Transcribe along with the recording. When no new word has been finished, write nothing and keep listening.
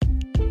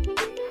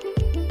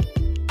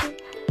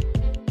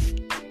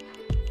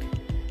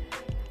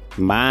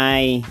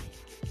my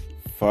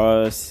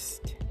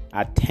first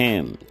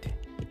attempt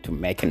to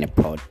making a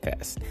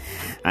podcast,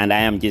 and I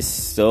am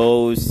just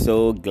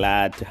so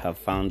glad to have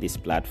found this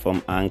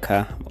platform,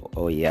 Anchor.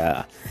 Oh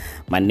yeah,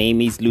 my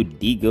name is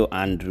Ludigo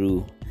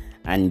Andrew,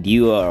 and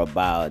you are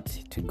about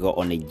to go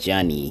on a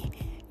journey,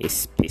 a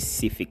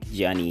specific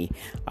journey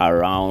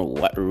around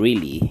what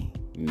really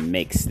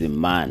makes the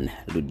man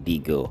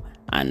Ludigo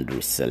Andrew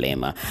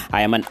Salema.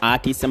 I am an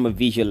artist, I'm a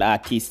visual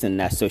artist and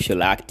a social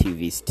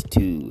activist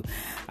too.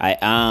 I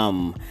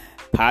am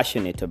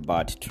passionate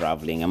about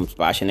traveling. I'm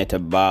passionate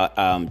about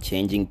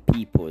changing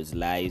people's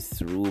lives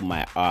through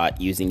my art,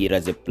 using it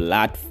as a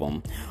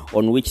platform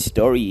on which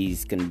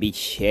stories can be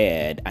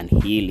shared and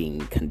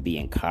healing can be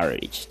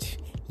encouraged.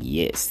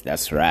 Yes,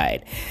 that's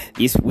right.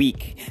 This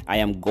week, I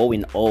am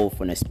going off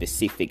on a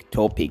specific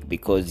topic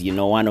because,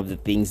 one of the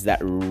things that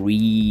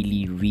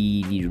really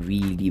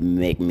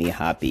make me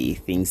happy,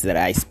 things that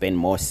I spend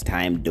most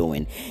time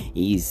doing,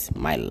 is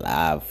my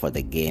love for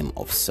the game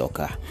of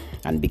soccer.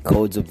 And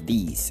because of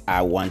this,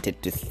 I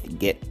wanted to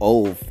get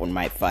off on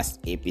my first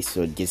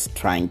episode, just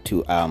trying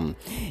to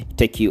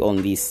take you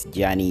on this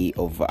journey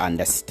of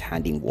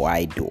understanding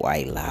why do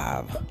I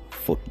love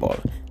football.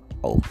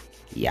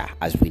 Yeah,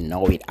 as we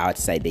know it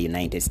outside the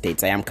United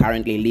States. I am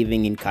currently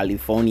living in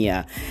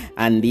California,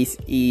 and this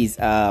is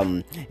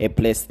a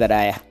place that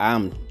I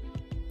am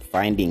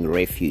finding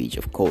refuge,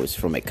 of course,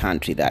 from a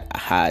country that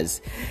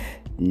has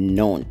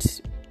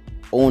not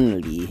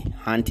only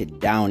hunted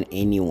down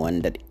anyone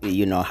that,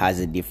 has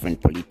a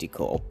different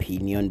political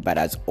opinion, but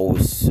has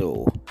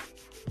also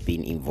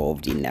been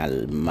involved in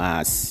a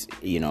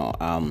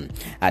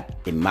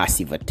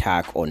massive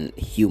attack on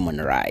human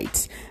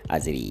rights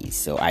as it is.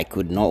 So I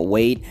could not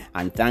wait,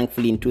 and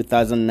thankfully in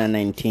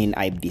 2019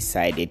 I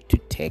decided to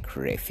take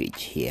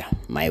refuge here.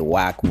 My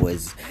work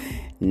was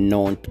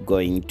not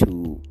going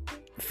to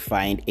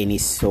find any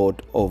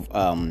sort of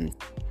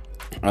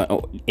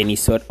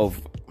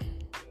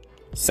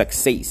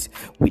success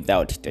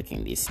without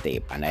taking this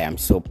step, and I am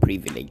so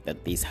privileged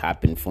that this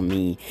happened for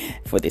me,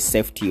 for the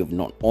safety of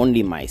not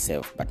only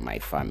myself but my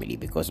family,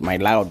 because my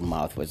loud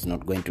mouth was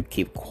not going to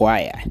keep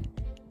quiet,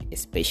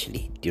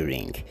 especially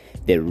during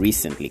the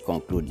recently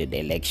concluded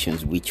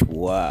elections, which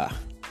were,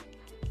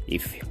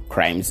 if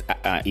crimes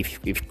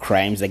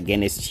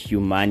against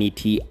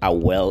humanity are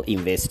well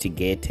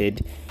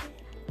investigated,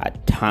 a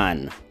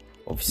ton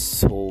of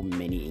so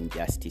many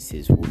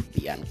injustices would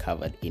be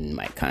uncovered in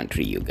my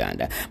country,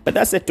 Uganda. But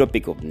that's a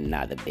topic of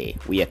another day.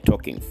 We are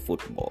talking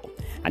football.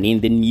 And in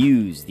the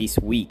news this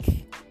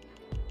week,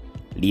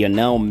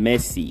 Lionel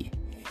Messi,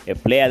 a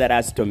player that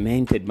has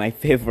tormented my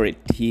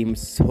favorite team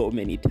so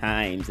many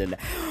times and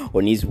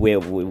on his way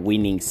of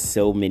winning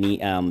so many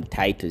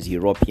titles,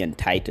 European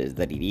titles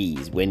that it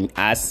is, when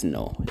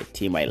Arsenal, the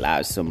team I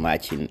love so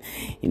much in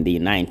the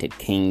United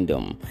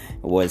Kingdom,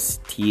 was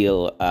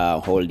still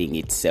holding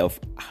itself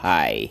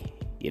high,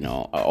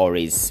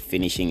 always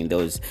finishing in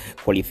those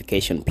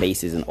qualification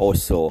places and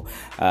also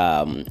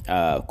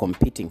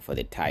competing for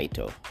the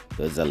title.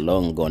 Those are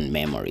long gone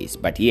memories.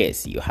 But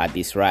yes, you had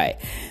this right.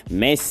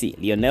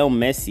 Lionel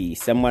Messi,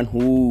 someone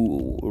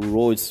who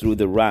rose through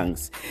the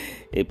ranks,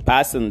 a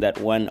person that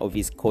one of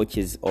his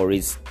coaches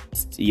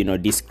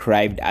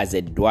described as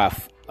a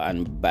dwarf,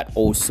 but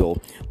also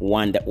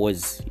one that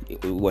was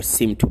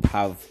seemed to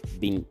have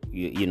been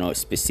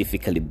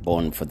specifically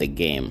born for the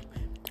game.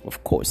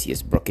 Of course, he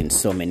has broken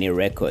so many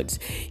records.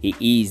 He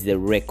is the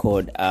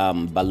record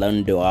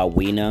Ballon d'Or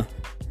winner,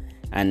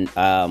 and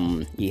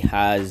he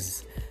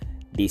has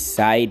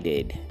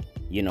decided,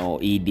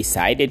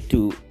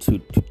 to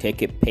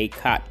take a pay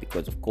cut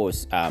because, of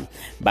course,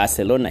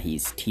 Barcelona,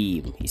 his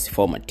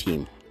former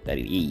team that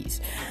it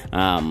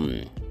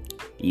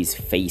is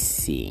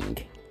facing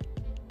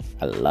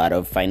a lot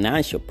of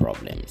financial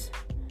problems.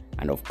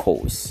 And of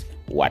course,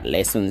 what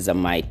lessons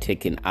am I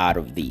taking out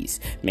of this?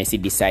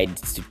 Messi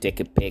decides to take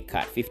a pay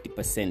cut,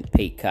 50%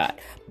 pay cut,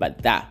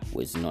 but that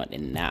was not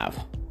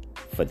enough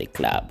for the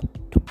club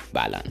to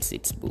balance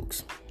its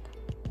books.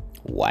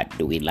 What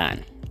do we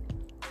learn?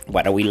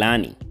 What are we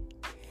learning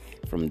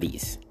from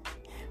this?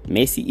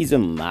 Messi is a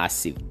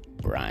massive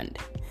brand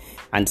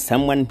and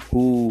someone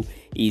who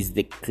is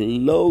the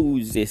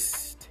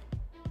closest,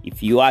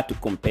 if you are to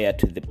compare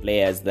to the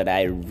players that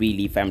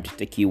if I'm to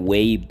take you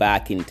way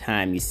back in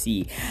time, you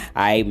see,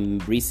 I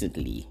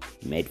recently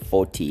made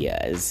 40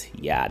 years.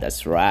 Yeah,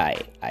 that's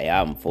right. I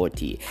am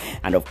 40.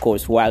 And of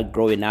course, while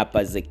growing up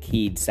as a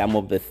kid, some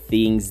of the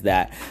things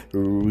that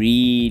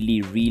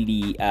really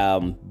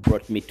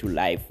brought me to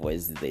life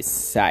was the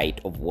sight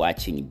of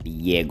watching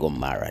Diego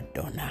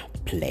Maradona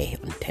play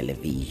on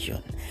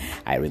television.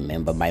 I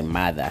remember my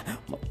mother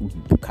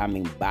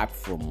coming back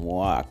from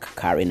work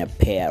carrying a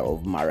pair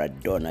of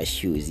Maradona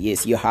shoes.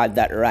 Yes, you heard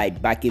that right.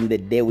 Back in the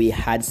day, we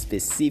had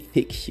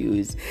specific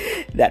shoes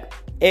that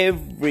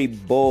every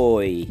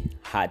boy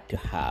had to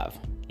have.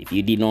 If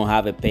you did not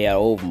have a pair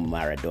of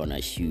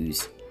Maradona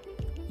shoes,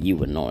 you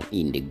were not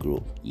in the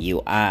group.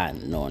 You are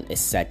not a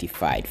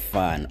certified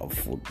fan of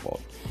football.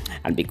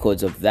 And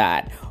because of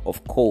that,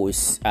 of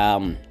course,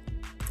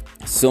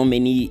 so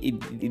many,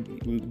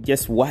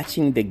 just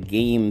watching the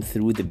game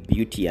through the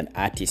beauty and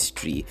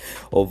artistry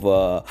of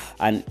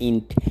an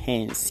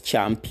intense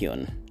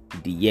champion,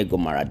 Diego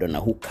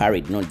Maradona, who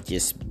carried not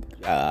just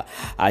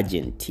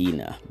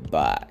Argentina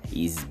but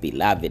his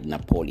beloved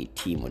Napoli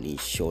team on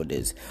his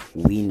shoulders,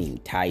 winning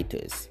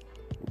titles,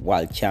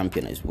 world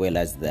champion as well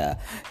as the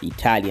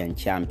Italian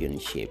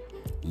championship.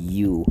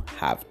 You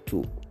have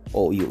to,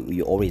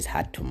 you always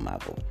had to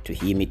marvel. To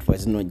him, it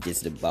was not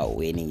just about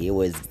winning. It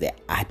was the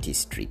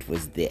artistry, it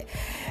was the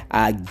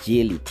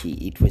agility,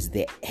 it was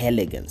the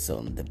elegance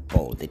on the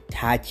ball, the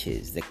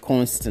touches, the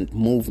constant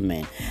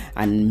movement,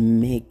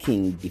 and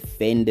making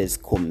defenders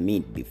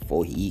commit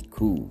before he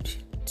could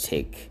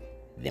take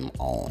them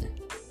on.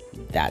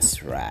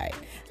 That's right.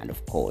 And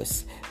of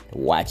course,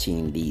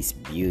 watching this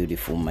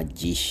beautiful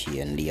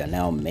magician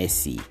Lionel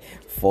Messi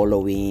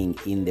following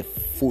in the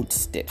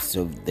footsteps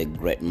of the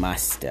great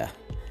master.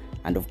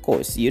 And of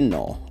course,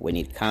 when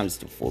it comes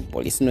to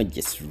football, it's not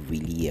just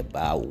really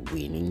about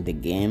winning the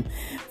game.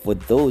 For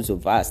those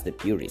of us, the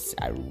purists,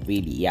 are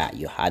really,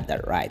 you had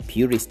that right.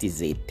 Purist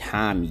is a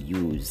term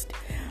used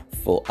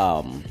for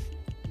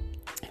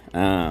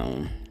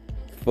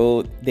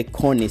the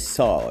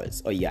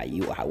connoisseurs,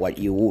 what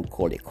you would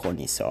call a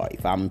connoisseur,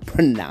 if I'm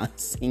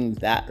pronouncing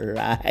that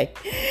right,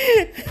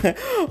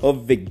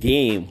 of the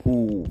game,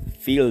 who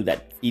feel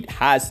that it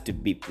has to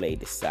be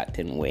played a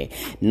certain way,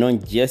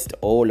 not just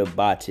all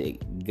about a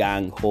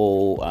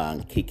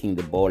gang-ho, kicking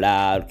the ball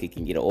out,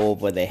 kicking it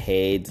over the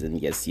heads,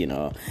 and just,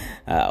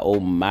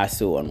 all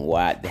muscle and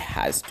what. There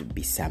has to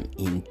be some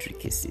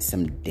intricacy,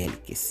 some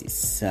delicacy,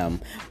 some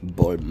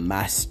ball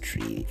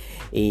mastery,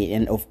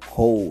 and of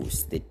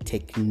course, the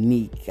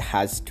technique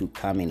has to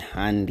come in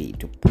handy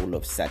to pull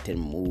off certain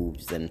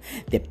moves and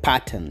the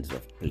patterns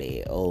of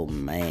play. Oh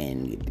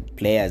man,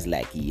 players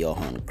like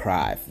Johan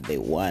Cruyff, the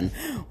one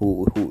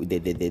who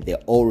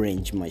the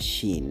orange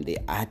machine, the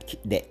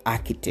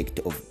architect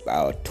of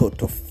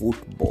total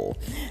football,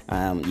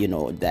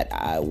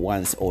 that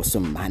once also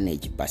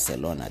managed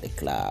Barcelona, the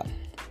club.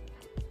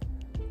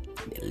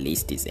 The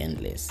list is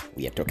endless.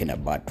 We are talking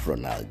about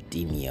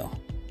Ronaldinho.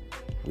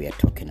 We are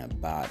talking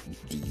about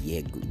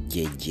Diego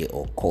JJ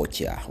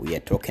Okocha. We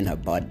are talking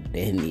about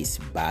Dennis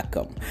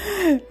Bergkamp.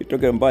 We're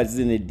talking about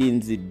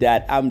Zinedine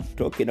Zidane. I'm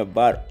talking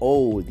about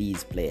all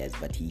these players,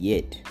 but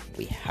yet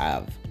we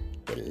have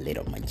the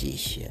little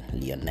magician,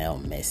 Lionel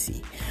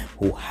Messi,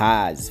 who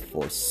has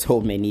for so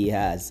many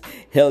years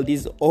held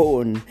his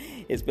own,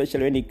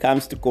 especially when it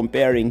comes to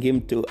comparing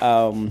him to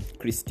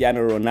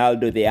Cristiano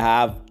Ronaldo. They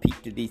have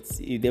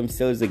pitted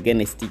themselves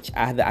against each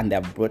other, and they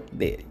brought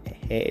they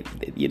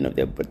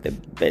brought the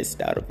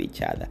best out of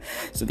each other.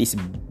 So this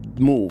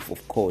move,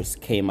 of course,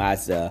 came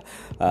as a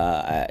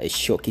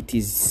shock. It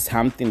is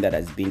something that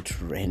has been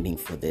trending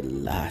for the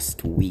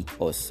last week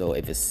or so,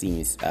 ever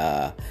since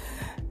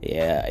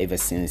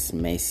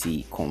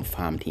Messi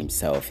confirmed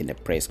himself in a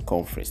press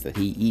conference that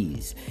he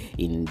is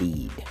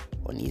indeed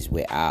on his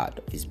way out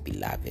of his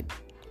beloved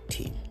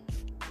team,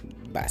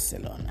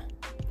 Barcelona.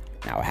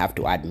 Now, I have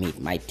to admit,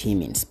 my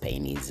team in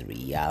Spain is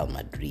Real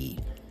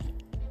Madrid.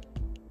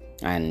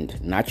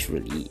 And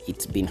naturally,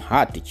 it's been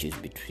hard to choose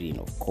between,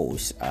 of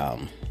course,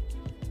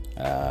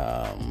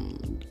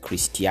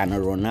 Cristiano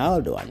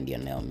Ronaldo and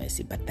Lionel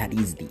Messi. But that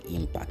is the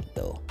impact,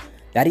 though.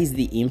 That is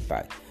the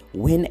impact.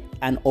 When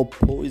an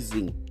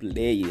opposing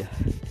player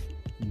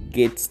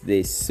gets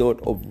the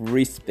sort of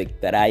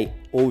respect that I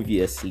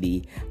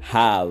obviously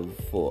have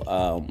for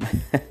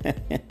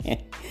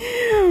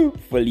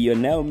for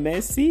Lionel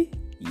Messi,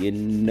 you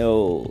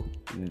know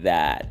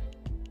that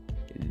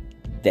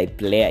the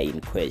player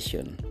in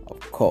question, of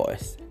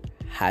course,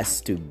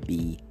 has to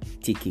be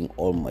ticking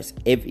almost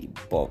every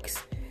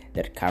box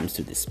that comes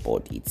to the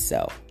sport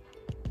itself.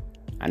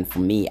 And for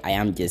me, I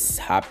am just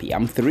happy.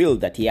 I'm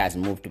thrilled that he has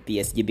moved to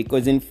PSG,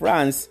 because in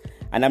France,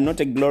 and I'm not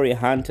a glory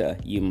hunter,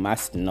 you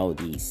must know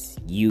this.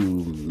 You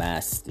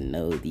must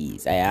know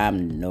this. I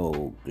am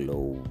no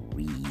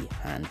glory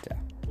hunter.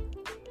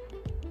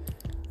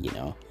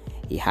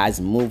 He has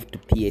moved to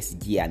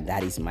PSG, and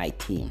that is my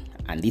team.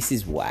 And this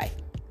is why.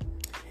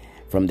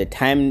 From the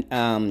time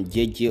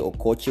JJ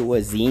Okocha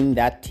was in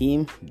that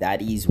team,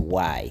 that is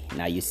why.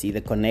 Now you see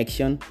the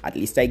connection? At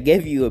least I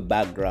gave you a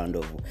background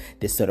of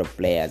the sort of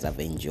players I've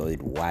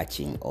enjoyed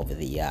watching over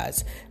the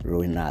years.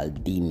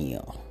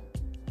 Ronaldinho,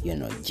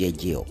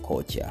 JJ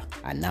Okocha.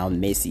 And now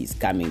Messi is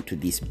coming to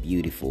this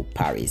beautiful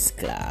Paris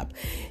club.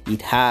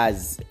 It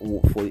has,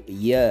 for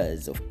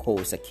years, of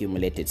course,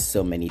 accumulated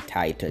so many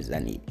titles,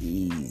 and it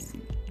is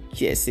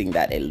chasing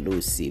that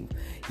elusive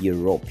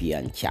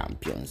European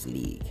Champions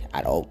League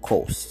at all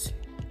costs.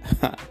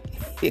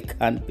 You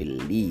can't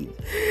believe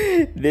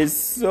this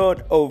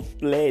sort of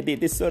play,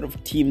 this sort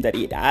of team that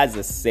it has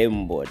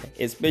assembled,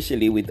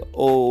 especially with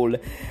all,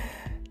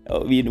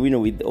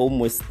 with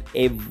almost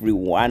every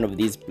one of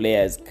these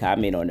players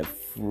coming on a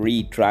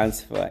free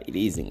transfer. It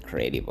is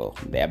incredible.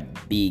 There are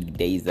big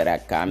days that are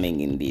coming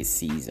in this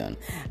season,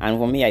 and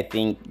for me, I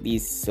think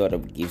this sort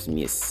of gives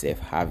me a safe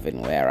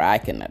haven where I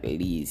can at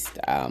least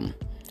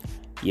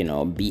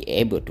be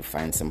able to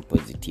find some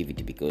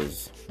positivity,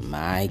 because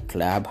my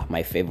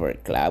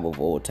favorite club of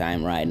all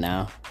time right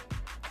now,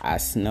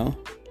 Arsenal,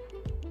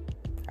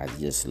 has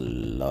just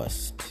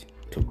lost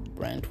to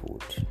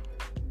Brentford,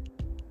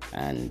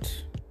 and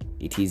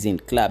it is in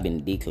club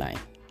in decline.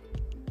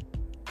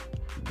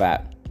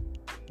 But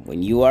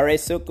when you are a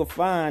soccer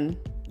fan,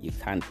 you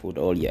can't put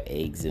all your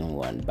eggs in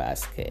one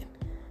basket.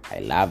 I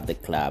love the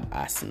club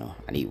Arsenal,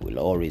 and it will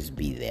always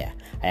be there.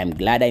 I am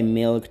glad I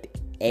milked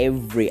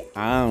every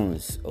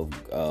ounce of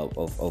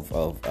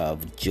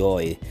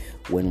joy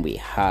when we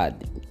had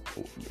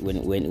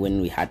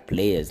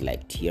players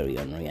like Thierry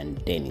Henry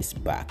and Dennis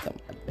Bergkamp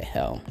at the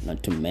helm.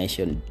 Not to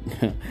mention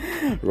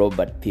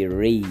Robert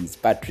Pires,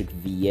 Patrick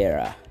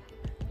Vieira,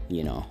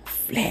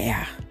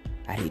 flair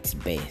at its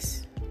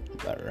base.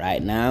 But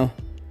right now,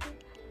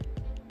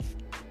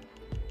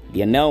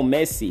 Lionel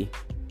Messi,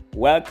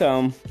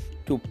 welcome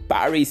to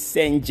Paris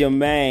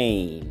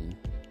Saint-Germain.